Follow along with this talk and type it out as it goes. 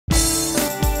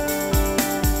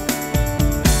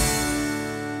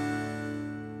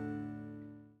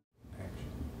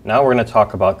Now we're going to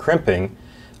talk about crimping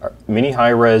our mini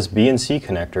high-res BNC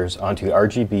connectors onto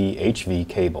RGBHV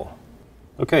cable.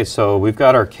 Okay, so we've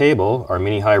got our cable, our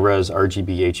mini high-res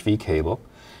RGBHV cable,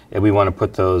 and we want to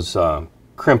put those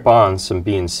crimp on some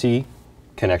BNC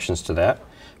connections to that.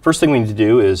 First thing we need to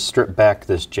do is strip back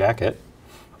this jacket,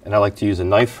 and I like to use a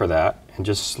knife for that, and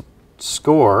just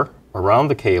score around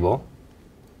the cable.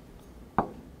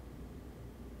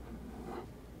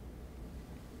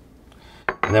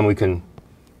 And then we can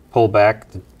pull back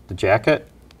the jacket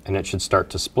and it should start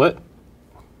to split.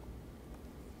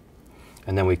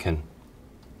 And then we can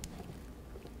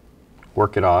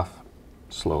work it off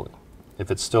slowly. If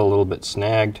it's still a little bit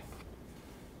snagged,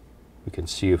 we can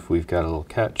see if we've got a little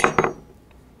catch.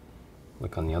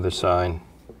 Look on the other side. You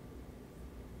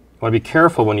want to be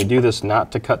careful when you do this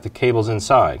not to cut the cables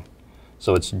inside.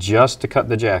 So it's just to cut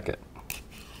the jacket.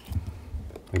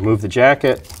 Remove the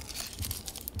jacket.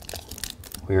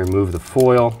 We remove the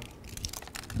foil.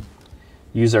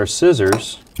 Use our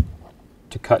scissors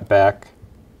to cut back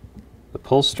the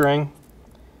pull string.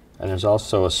 And there's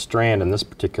also a strand in this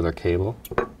particular cable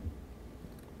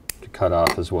to cut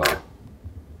off as well.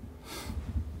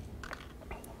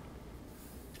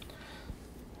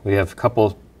 We have a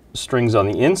couple strings on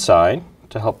the inside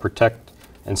to help protect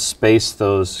and space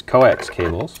those coax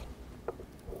cables.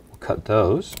 We'll cut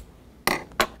those.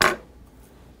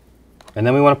 And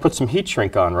then we want to put some heat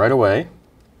shrink on right away.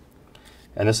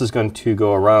 And this is going to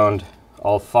go around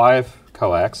all 5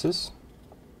 coaxes.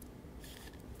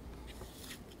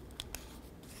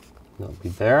 They'll be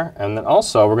there. And then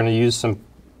also we're going to use some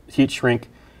heat shrink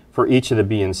for each of the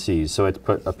BNCs. So I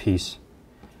put a piece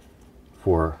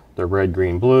for the red,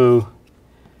 green, blue,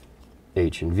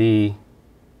 H and V.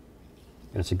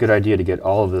 And it's a good idea to get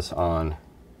all of this on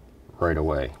right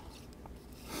away.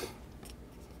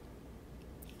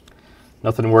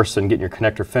 Nothing worse than getting your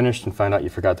connector finished and find out you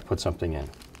forgot to put something in.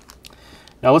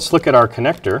 Now let's look at our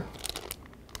connector.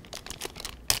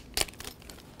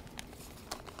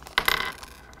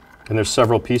 And there's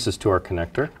several pieces to our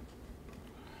connector.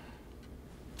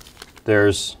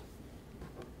 There's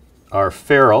our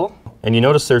ferrule, and you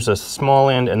notice there's a small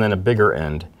end and then a bigger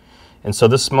end. And so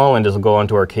this small end will go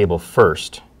onto our cable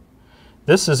first.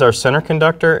 This is our center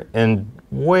conductor, and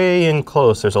way in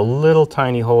close there's a little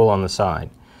tiny hole on the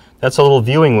side. That's a little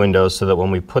viewing window so that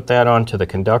when we put that onto the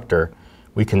conductor,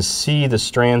 we can see the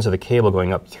strands of the cable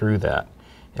going up through that.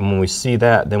 And when we see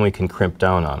that, then we can crimp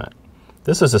down on it.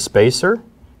 This is a spacer,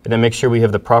 and it makes sure we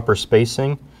have the proper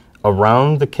spacing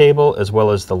around the cable as well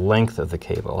as the length of the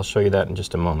cable. I'll show you that in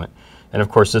just a moment. And of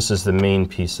course, this is the main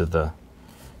piece of the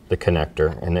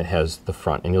connector, and it has the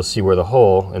front. And you'll see where the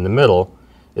hole in the middle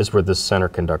is where this center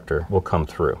conductor will come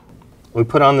through. We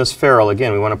put on this ferrule,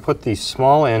 again, we want to put the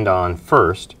small end on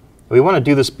first. We want to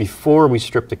do this before we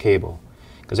strip the cable,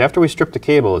 because after we strip the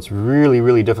cable, it's really,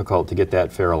 really difficult to get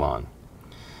that ferrule on.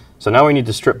 So now we need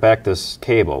to strip back this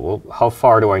cable. Well, how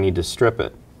far do I need to strip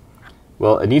it?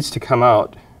 Well, it needs to come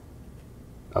out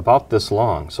about this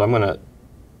long. So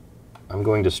I'm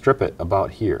going to strip it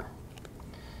about here.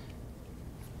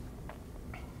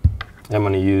 I'm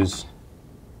going to use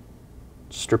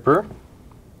stripper,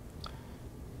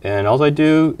 and all I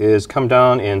do is come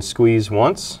down and squeeze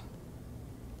once.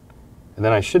 And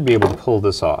then I should be able to pull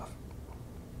this off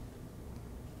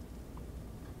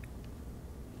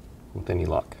with any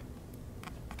luck.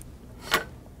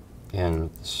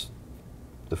 And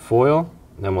the foil,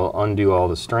 and then we'll undo all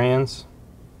the strands,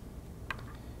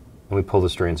 and we pull the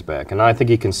strands back. And I think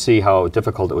you can see how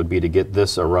difficult it would be to get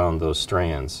this around those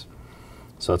strands.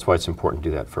 So that's why it's important to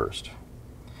do that first.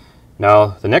 Now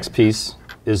the next piece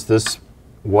is this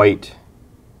white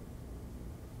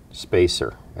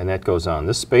spacer, and that goes on.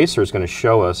 This spacer is going to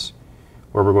show us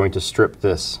where we're going to strip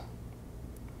this.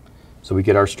 So we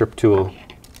get our strip tool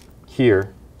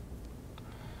here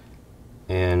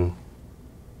and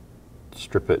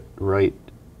strip it right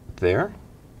there.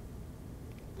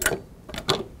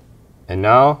 And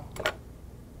now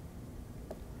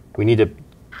we need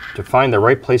to find the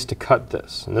right place to cut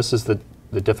this. And this is the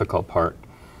difficult part,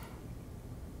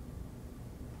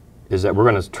 is that we're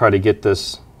going to try to get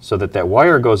this so that that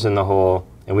wire goes in the hole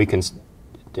and we can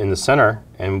in the center,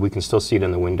 and we can still see it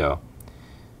in the window.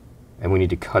 And we need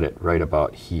to cut it right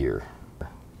about here.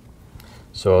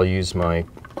 So I'll use my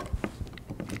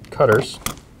cutters.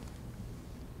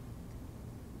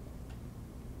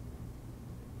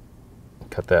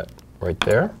 Cut that right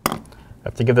there. I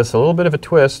have to give this a little bit of a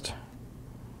twist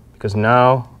because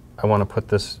now I want to put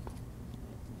this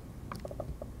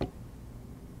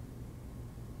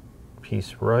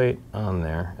piece right on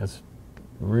there. It's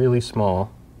really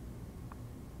small.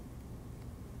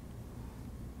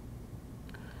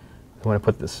 I want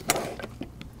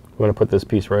to put this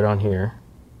piece right on here.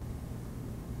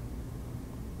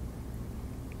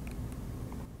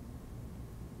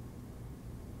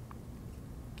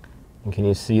 And can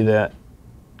you see that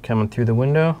coming through the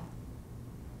window?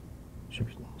 Should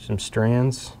be some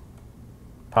strands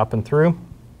popping through.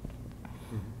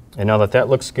 And now that that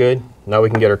looks good, now we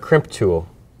can get our crimp tool.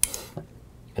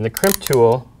 And the crimp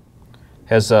tool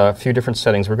has a few different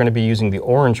settings. We're going to be using the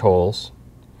orange holes,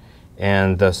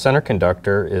 and the center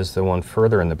conductor is the one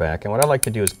further in the back. And what I like to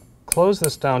do is close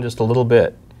this down just a little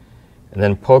bit and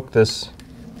then poke this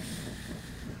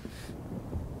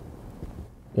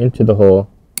into the hole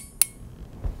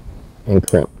and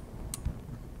crimp.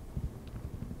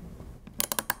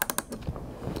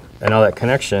 And now that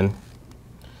connection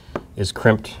is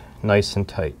crimped nice and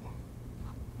tight.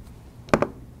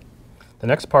 The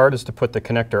next part is to put the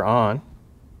connector on,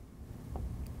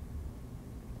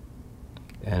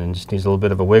 and it just needs a little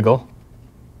bit of a wiggle.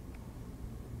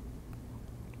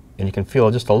 And you can feel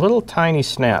just a little tiny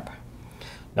snap.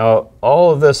 Now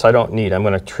all of this I don't need. I'm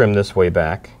going to trim this way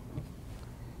back.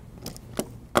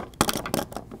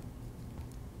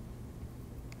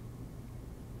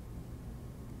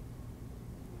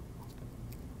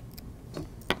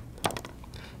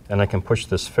 And I can push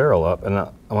this ferrule up, and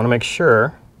I want to make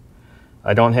sure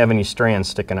I don't have any strands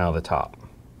sticking out of the top.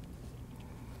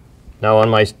 Now on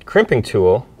my crimping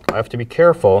tool, I have to be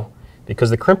careful because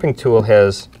the crimping tool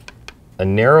has a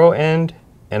narrow end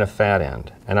and a fat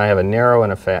end. And I have a narrow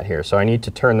and a fat here. So I need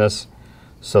to turn this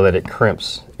so that it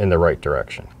crimps in the right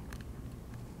direction.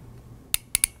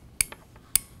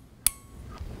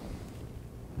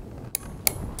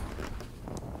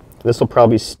 This will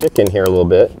probably stick in here a little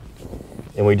bit,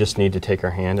 and we just need to take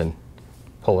our hand and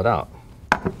pull it out.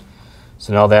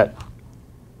 So now that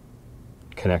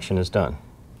connection is done.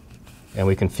 And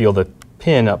we can feel the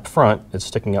pin up front. It's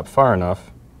sticking up far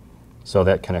enough so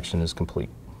that connection is complete.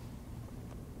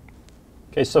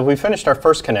 Okay, so we finished our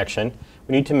first connection.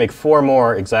 We need to make 4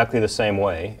 more exactly the same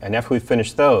way. And after we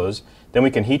finish those, then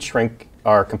we can heat shrink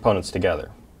our components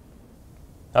together.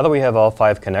 Now that we have all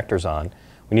 5 connectors on,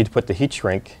 we need to put the heat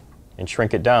shrink and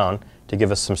shrink it down to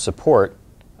give us some support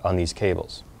on these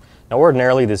cables. Now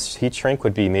ordinarily this heat shrink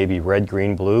would be maybe red,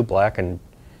 green, blue, black, and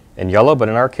yellow, but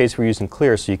in our case we're using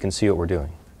clear so you can see what we're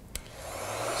doing.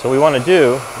 So what we want to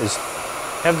do is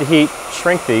have the heat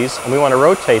shrink these, and we want to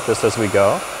rotate this as we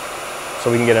go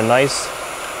so we can get a nice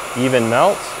even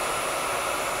melt.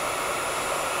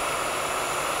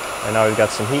 And now we've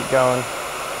got some heat going.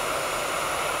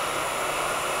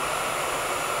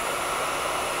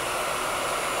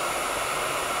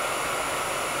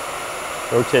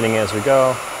 Rotating as we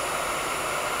go.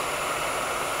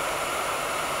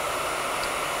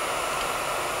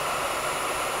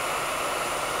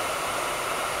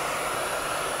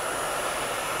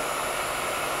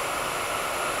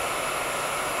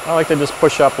 I like to just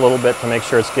push up a little bit to make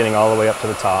sure it's getting all the way up to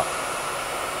the top.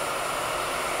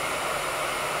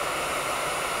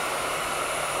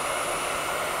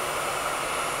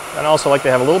 And I also like to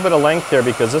have a little bit of length here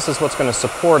because this is what's going to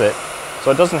support it,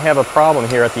 so it doesn't have a problem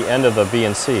here at the end of the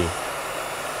BNC.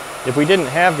 If we didn't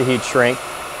have the heat shrink,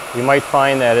 you might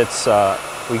find that it's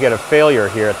we get a failure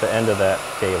here at the end of that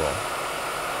cable.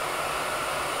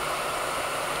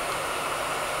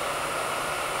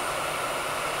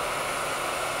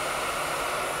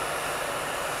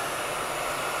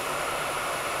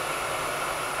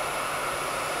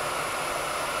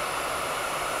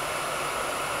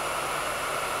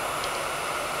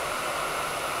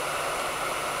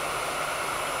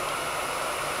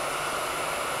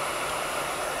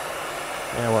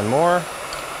 And one more.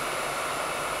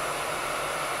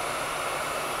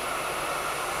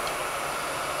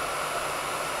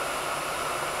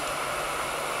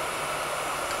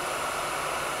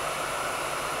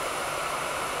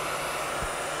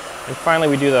 And finally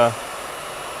we do the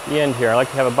end here. I like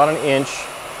to have about 1 inch.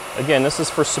 Again, this is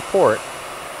for support.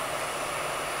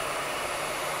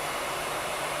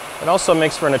 It also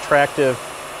makes for an attractive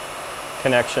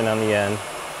connection on the end.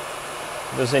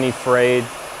 If there's any frayed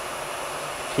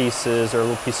pieces or a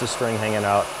little piece of string hanging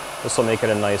out, this will make it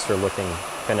a nicer looking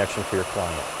connection for your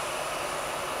client.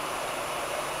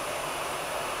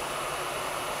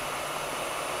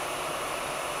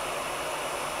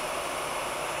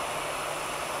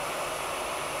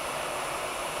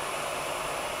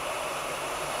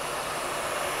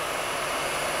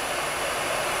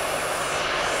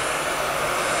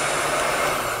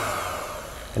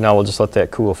 And now we'll just let that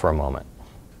cool for a moment.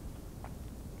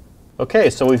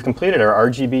 Okay, so we've completed our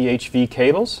RGBHV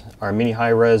cables, our mini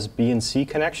high-res BNC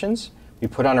connections. We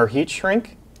put on our heat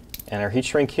shrink, and our heat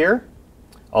shrink here.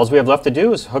 All we have left to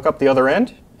do is hook up the other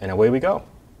end, and away we go.